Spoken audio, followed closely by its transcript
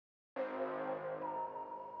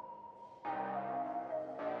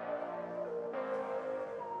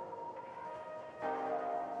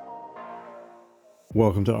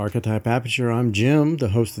Welcome to Archetype Aperture. I'm Jim, the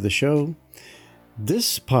host of the show.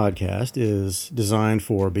 This podcast is designed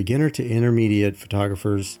for beginner to intermediate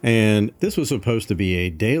photographers, and this was supposed to be a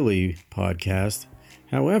daily podcast.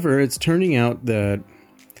 However, it's turning out that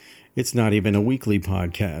it's not even a weekly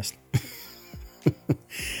podcast.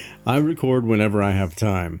 I record whenever I have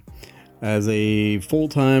time. As a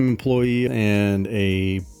full-time employee and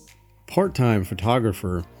a part-time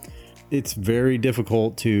photographer, it's very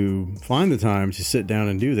difficult to find the time to sit down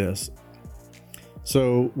and do this.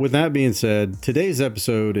 So with that being said, today's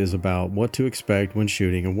episode is about what to expect when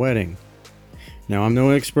shooting a wedding. Now, I'm no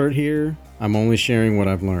expert here. I'm only sharing what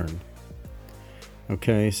I've learned.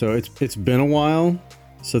 Okay, so it's been a while,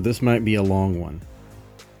 so this might be a long one.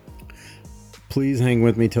 Please hang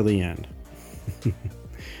with me till the end.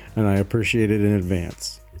 And I appreciate it in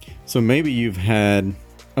advance. So maybe you've had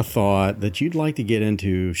a thought that you'd like to get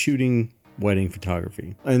into shooting wedding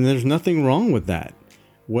photography. And there's nothing wrong with that.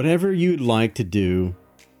 Whatever you'd like to do,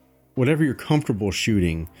 whatever you're comfortable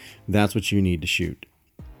shooting, that's what you need to shoot.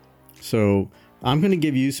 So I'm going to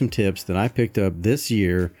give you some tips that I picked up this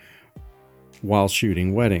year while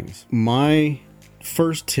shooting weddings. My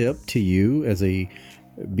first tip to you as a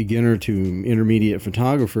beginner to intermediate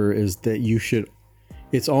photographer is that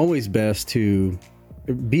it's always best to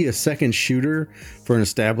be a second shooter for an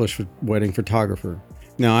established wedding photographer.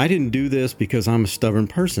 Now, I didn't do this because I'm a stubborn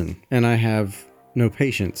person and I have no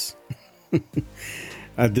patience.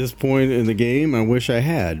 At this point in the game, I wish I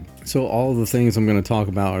had. So all of the things I'm going to talk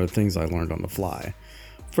about are the things I learned on the fly.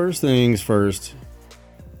 First things first,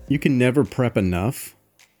 you can never prep enough.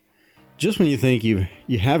 Just when you think you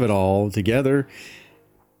have it all together,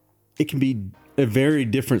 it can be a very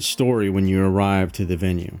different story when you arrive to the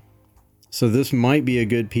venue. So this might be a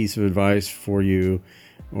good piece of advice for you,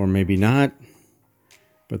 or maybe not.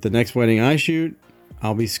 But the next wedding I shoot,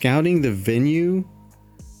 I'll be scouting the venue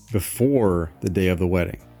before the day of the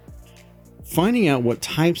wedding. Finding out what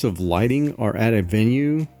types of lighting are at a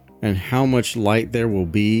venue and how much light there will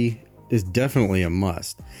be is definitely a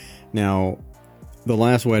must. Now, the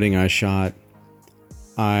last wedding I shot,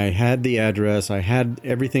 I had the address, I had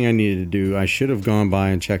everything I needed to do. I should have gone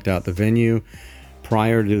by and checked out the venue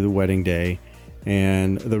prior to the wedding day.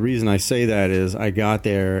 And the reason I say that is I got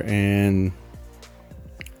there and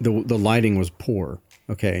the lighting was poor.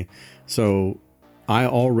 Okay. So I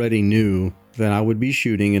already knew that I would be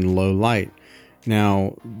shooting in low light.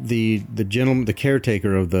 Now, the gentleman, the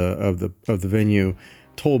caretaker of the venue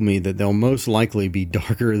told me that they'll most likely be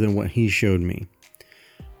darker than what he showed me,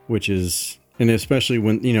 which is, and especially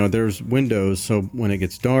when, there's windows. So when it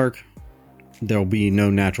gets dark, there'll be no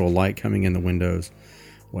natural light coming in the windows,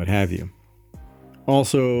 what have you.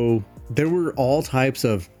 Also, there were all types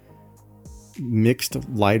of mixed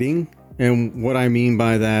lighting. And what I mean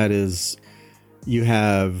by that is you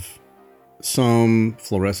have some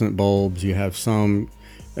fluorescent bulbs, you have some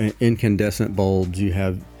incandescent bulbs, you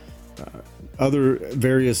have other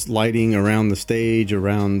various lighting around the stage,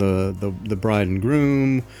 around the bride and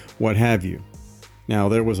groom, what have you. Now,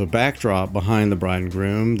 there was a backdrop behind the bride and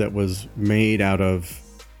groom that was made out of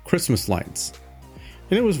Christmas lights.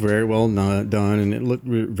 And it was very well done and it looked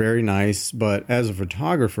very nice. But as a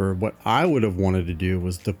photographer, what I would have wanted to do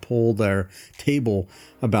was to pull their table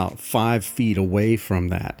about 5 feet away from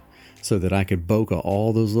that so that I could bokeh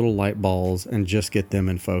all those little light balls and just get them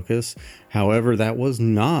in focus. However, that was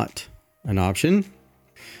not an option.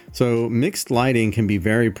 So mixed lighting can be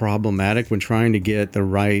very problematic when trying to get the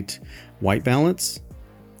right white balance.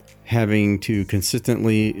 Having to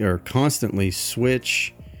consistently or constantly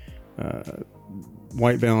switch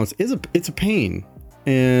white balance it's a pain,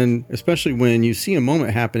 and especially when you see a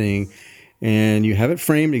moment happening and you have it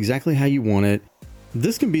framed exactly how you want it.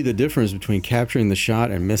 This can be the difference between capturing the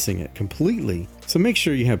shot and missing it completely. So make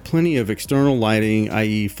sure you have plenty of external lighting,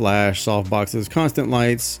 i.e. flash, softboxes, constant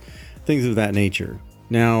lights, things of that nature.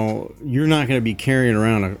 Now, you're not going to be carrying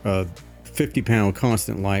around a 50-pound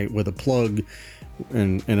constant light with a plug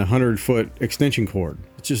and a 100-foot extension cord.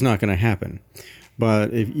 It's just not going to happen.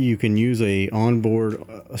 But if you can use a onboard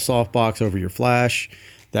softbox over your flash,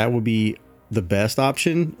 that would be the best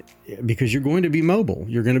option because you're going to be mobile.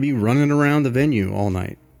 You're going to be running around the venue all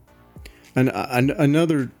night. And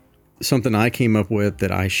another something I came up with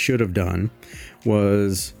that I should have done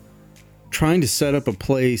was trying to set up a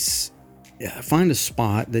place, find a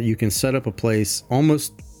spot that you can set up a place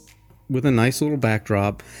almost with a nice little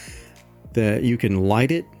backdrop that you can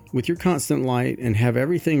light it with your constant light and have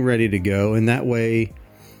everything ready to go. And that way,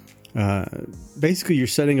 basically you're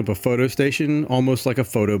setting up a photo station, almost like a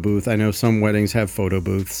photo booth. I know some weddings have photo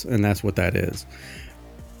booths, and that's what that is.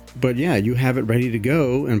 But yeah, you have it ready to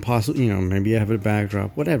go, and possibly, maybe you have a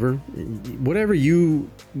backdrop, whatever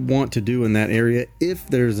you want to do in that area, if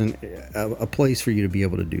there's a place for you to be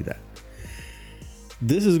able to do that.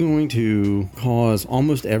 This is going to cause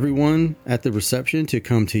almost everyone at the reception to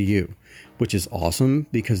come to you, which is awesome,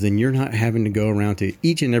 because then you're not having to go around to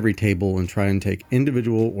each and every table and try and take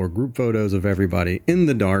individual or group photos of everybody in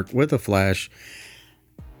the dark with a flash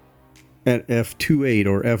at f2.8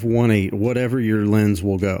 or f1.8, whatever your lens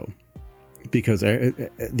will go. Because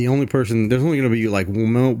the only person, there's only going to be like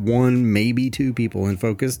one, maybe two people in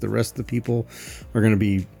focus. The rest of the people are going to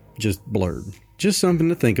be just blurred. Just something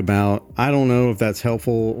to think about. I don't know if that's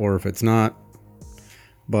helpful or if it's not,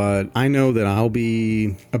 but I know that I'll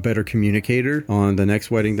be a better communicator on the next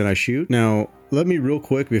wedding that I shoot. Now, let me real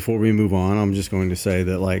quick before we move on, I'm just going to say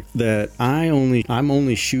that I'm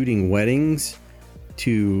only shooting weddings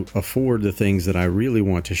to afford the things that I really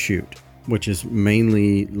want to shoot, which is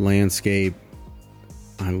mainly landscape.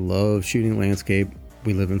 I love shooting landscape.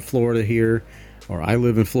 We live in Florida here, or I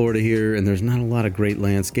live in Florida here, and there's not a lot of great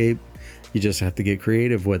landscape. You just have to get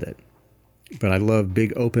creative with it. But I love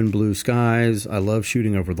big open blue skies. I love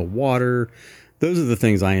shooting over the water. Those are the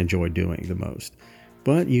things I enjoy doing the most.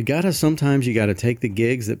 But sometimes you gotta take the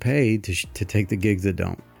gigs that pay to take the gigs that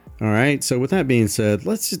don't. All right. So with that being said,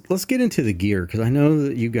 let's get into the gear, because I know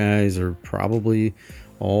that you guys are probably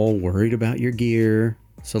all worried about your gear.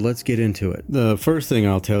 So let's get into it. The first thing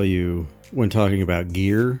I'll tell you when talking about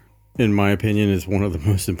gear, in my opinion, is one of the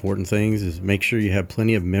most important things, is make sure you have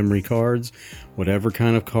plenty of memory cards. Whatever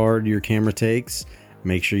kind of card your camera takes,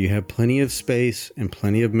 make sure you have plenty of space and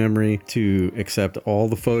plenty of memory to accept all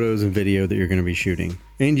the photos and video that you're going to be shooting.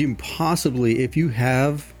 And you possibly, if you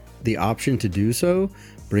have the option to do so,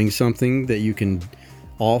 bring something that you can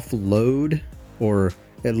offload or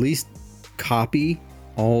at least copy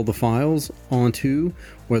all the files onto,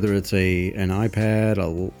 whether it's an iPad,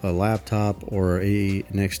 a laptop, or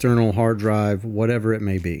an external hard drive, whatever it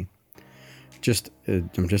may be.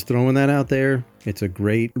 I'm just throwing that out there. It's a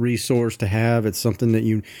great resource to have. It's something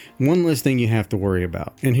that one less thing you have to worry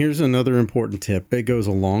about. And here's another important tip that goes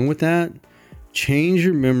along with that. Change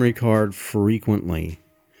your memory card frequently.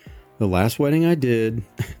 The last wedding I did,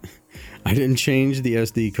 I didn't change the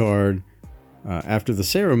SD card after the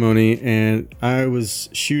ceremony, and I was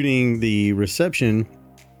shooting the reception,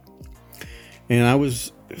 and I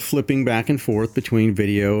was flipping back and forth between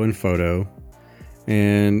video and photo.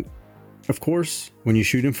 And of course, when you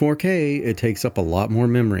shoot in 4K, it takes up a lot more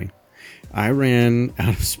memory. I ran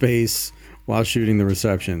out of space while shooting the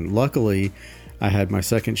reception. Luckily, I had my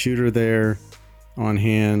second shooter there on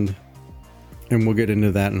hand, and we'll get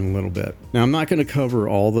into that in a little bit. Now, I'm not going to cover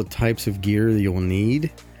all the types of gear that you'll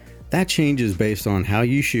need. That changes based on how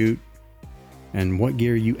you shoot and what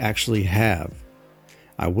gear you actually have.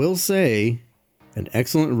 I will say an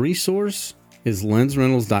excellent resource is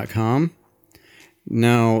lensrentals.com.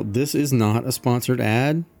 Now, this is not a sponsored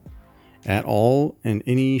ad at all in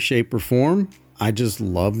any shape or form. I just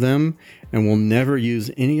love them and will never use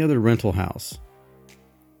any other rental house.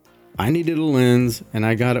 I needed a lens and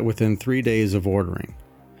I got it within 3 days of ordering.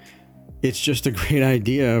 It's just a great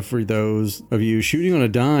idea for those of you shooting on a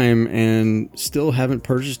dime and still haven't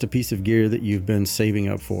purchased a piece of gear that you've been saving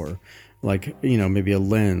up for. Like, maybe a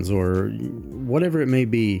lens or whatever it may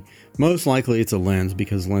be. Most likely it's a lens,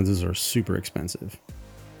 because lenses are super expensive.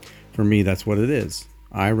 For me, that's what it is.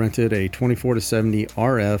 I rented a 24-70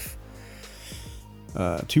 RF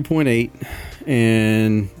 2.8,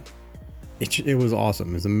 and it was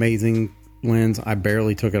awesome. It's an amazing lens. I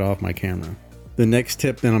barely took it off my camera. The next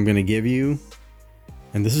tip that I'm going to give you,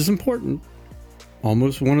 and this is important,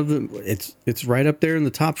 almost one of it's right up there in the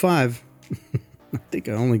top 5. I think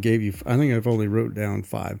I've only wrote down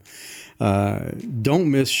 5. Don't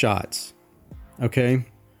miss shots. Okay.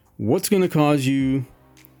 What's going to cause you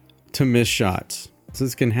to miss shots? So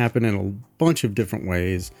this can happen in a bunch of different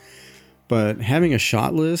ways, but having a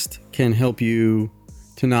shot list can help you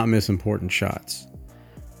to not miss important shots.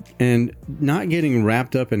 And not getting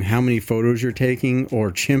wrapped up in how many photos you're taking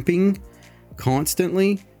or chimping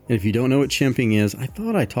constantly. And if you don't know what chimping is, I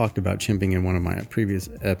thought I talked about chimping in one of my previous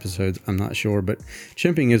episodes. I'm not sure, but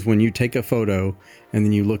chimping is when you take a photo and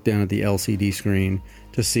then you look down at the LCD screen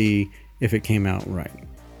to see if it came out right.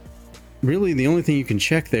 Really, the only thing you can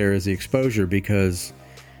check there is the exposure, because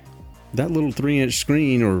that little 3-inch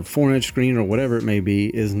screen or 4-inch screen or whatever it may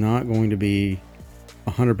be is not going to be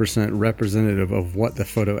 100% representative of what the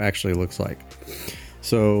photo actually looks like.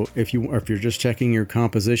 So if you're just checking your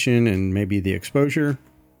composition and maybe the exposure,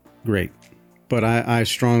 great. But I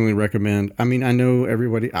strongly recommend, I know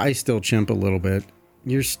everybody, I still chimp a little bit.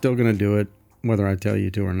 You're still going to do it. whether I tell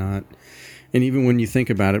you to or not. And even when you think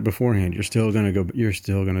about it beforehand, you're still going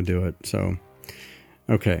to do it. So,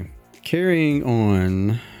 okay. Carrying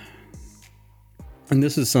on. And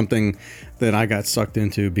this is something that I got sucked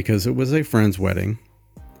into because it was a friend's wedding.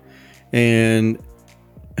 And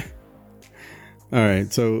all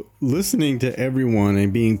right, so listening to everyone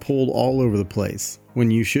and being pulled all over the place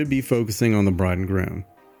when you should be focusing on the bride and groom.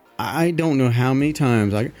 I don't know how many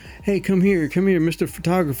times hey, come here, Mr.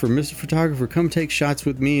 Photographer, come take shots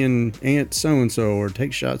with me and Aunt so-and-so, or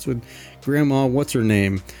take shots with Grandma, what's her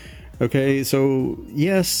name? Okay, so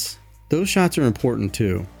yes, those shots are important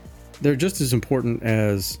too. They're just as important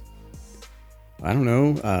as, I don't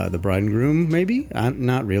know, the bride and groom, maybe?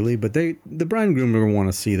 Not really, but the bride and groom are going to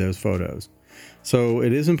want to see those photos. So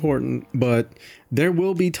it is important, but there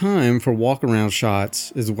will be time for walk around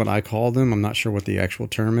shots is what I call them. I'm not sure what the actual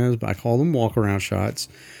term is, but I call them walk around shots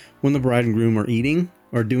when the bride and groom are eating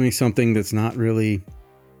or doing something that's not really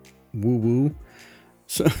woo woo.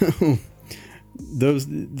 So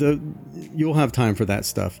you'll have time for that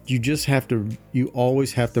stuff. You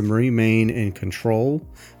always have to remain in control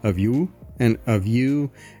of you and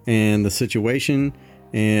the situation,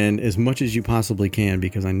 and as much as you possibly can,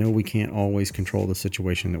 because I know we can't always control the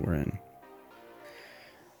situation that we're in.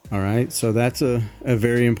 All right, so that's a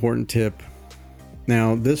very important tip.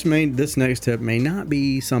 Now, this next tip may not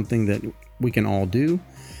be something that we can all do.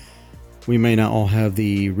 We may not all have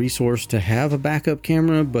the resource to have a backup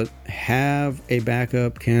camera, but have a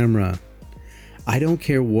backup camera. I don't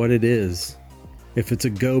care what it is. If it's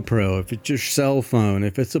a GoPro, if it's your cell phone,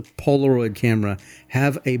 if it's a Polaroid camera,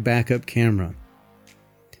 have a backup camera.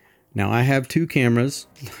 Now, I have 2 cameras.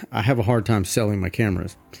 I have a hard time selling my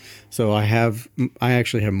cameras. So I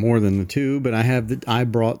actually have more than the 2, but I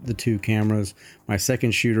brought the 2 cameras. My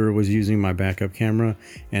second shooter was using my backup camera,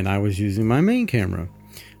 and I was using my main camera.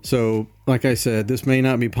 So, like I said, this may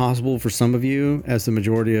not be possible for some of you, as the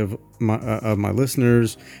majority of my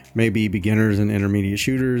listeners may be beginners and intermediate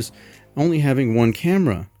shooters, only having 1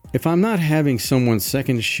 camera. If I'm not having someone's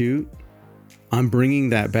second shoot, I'm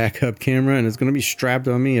bringing that backup camera, and it's going to be strapped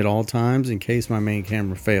on me at all times in case my main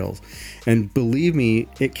camera fails. And believe me,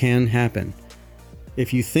 it can happen.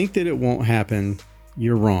 If you think that it won't happen,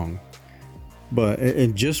 you're wrong. But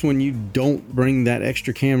and just when you don't bring that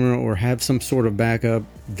extra camera or have some sort of backup,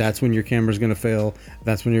 that's when your camera's going to fail.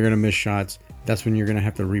 That's when you're going to miss shots. That's when you're going to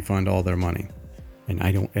have to refund all their money. And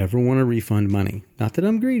I don't ever want to refund money. Not that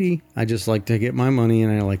I'm greedy. I just like to get my money,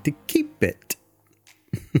 and I like to keep it.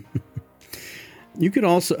 You could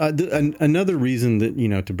also, another reason that,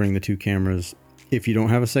 to bring the 2 cameras, if you don't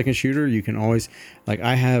have a second shooter, you can always,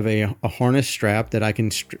 I have a harness strap that I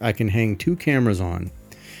can hang 2 cameras on.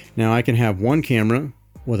 Now I can have 1 camera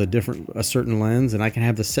with a certain lens, and I can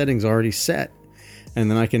have the settings already set.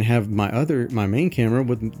 And then I can have my main camera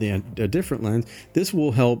with a different lens. This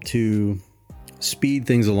will help to speed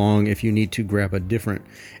things along if you need to grab a different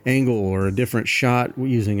angle or a different shot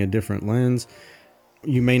using a different lens.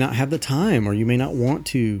 You may not have the time, or you may not want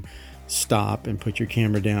to stop and put your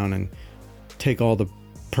camera down and take all the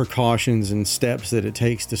precautions and steps that it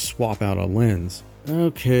takes to swap out a lens.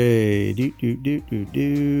 Okay,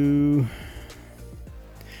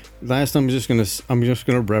 Last, I'm just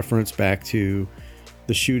gonna reference back to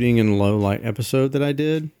the shooting in low light episode that I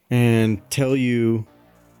did and tell you,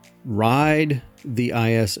 ride the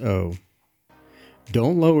ISO.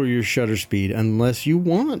 Don't lower your shutter speed unless you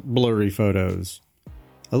want blurry photos.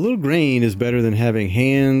 A little grain is better than having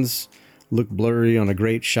hands look blurry on a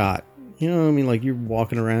great shot. You know what I mean? Like, you're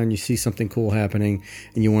walking around, you see something cool happening,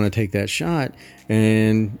 and you want to take that shot,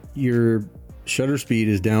 and your shutter speed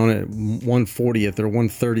is down at 1/40th or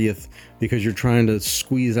 1/30th because you're trying to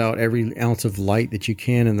squeeze out every ounce of light that you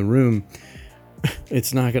can in the room.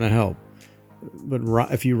 It's not going to help. But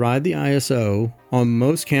if you ride the ISO on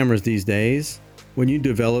most cameras these days, when you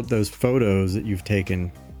develop those photos that you've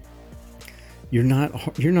taken, you're not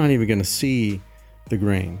even going to see the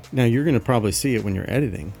grain. Now, you're going to probably see it when you're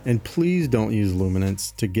editing, and please don't use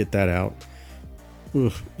luminance to get that out.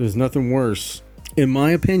 There's nothing worse, in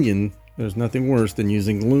my opinion. There's nothing worse than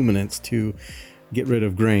using luminance to get rid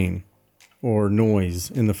of grain or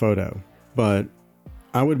noise in the photo. But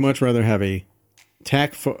I would much rather have a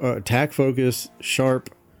tack focus, sharp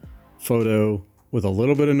photo with a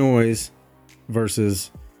little bit of noise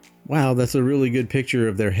versus, wow, that's a really good picture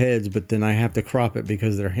of their heads, but then I have to crop it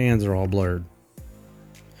because their hands are all blurred.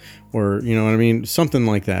 Or, you know what I mean? Something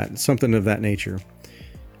like that. Something of that nature.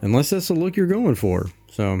 Unless that's the look you're going for.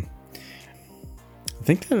 So, I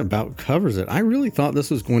think that about covers it. I really thought this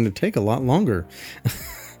was going to take a lot longer.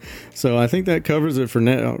 So, I think that covers it for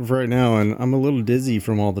right now. And I'm a little dizzy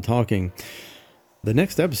from all the talking. The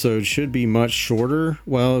next episode should be much shorter.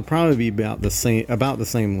 Well, it'll probably be about the same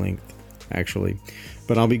length, actually.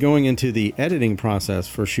 But I'll be going into the editing process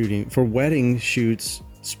for wedding shoots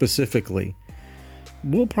specifically.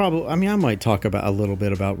 I might talk about a little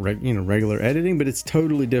bit about regular editing, but it's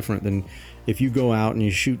totally different than if you go out and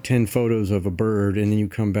you shoot 10 photos of a bird and then you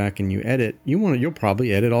come back and you edit. You'll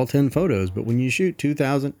probably edit all 10 photos, but when you shoot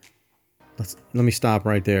 2,000, let me stop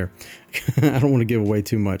right there. I don't want to give away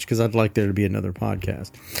too much because I'd like there to be another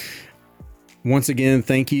podcast. Once again,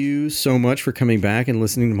 thank you so much for coming back and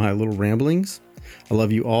listening to my little ramblings. I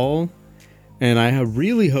love you all, and I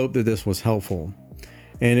really hope that this was helpful.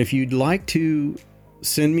 And if you'd like to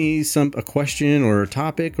send me a question or a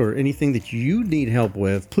topic or anything that you need help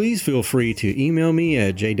with, please feel free to email me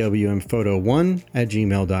at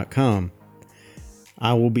jwmphoto1@gmail.com.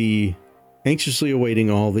 I will be anxiously awaiting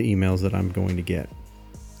all the emails that I'm going to get.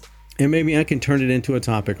 And maybe I can turn it into a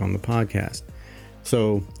topic on the podcast.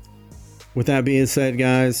 So with that being said,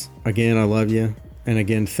 guys, again, I love you. And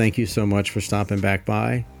again, thank you so much for stopping back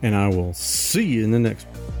by. And I will see you in the next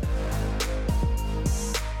one.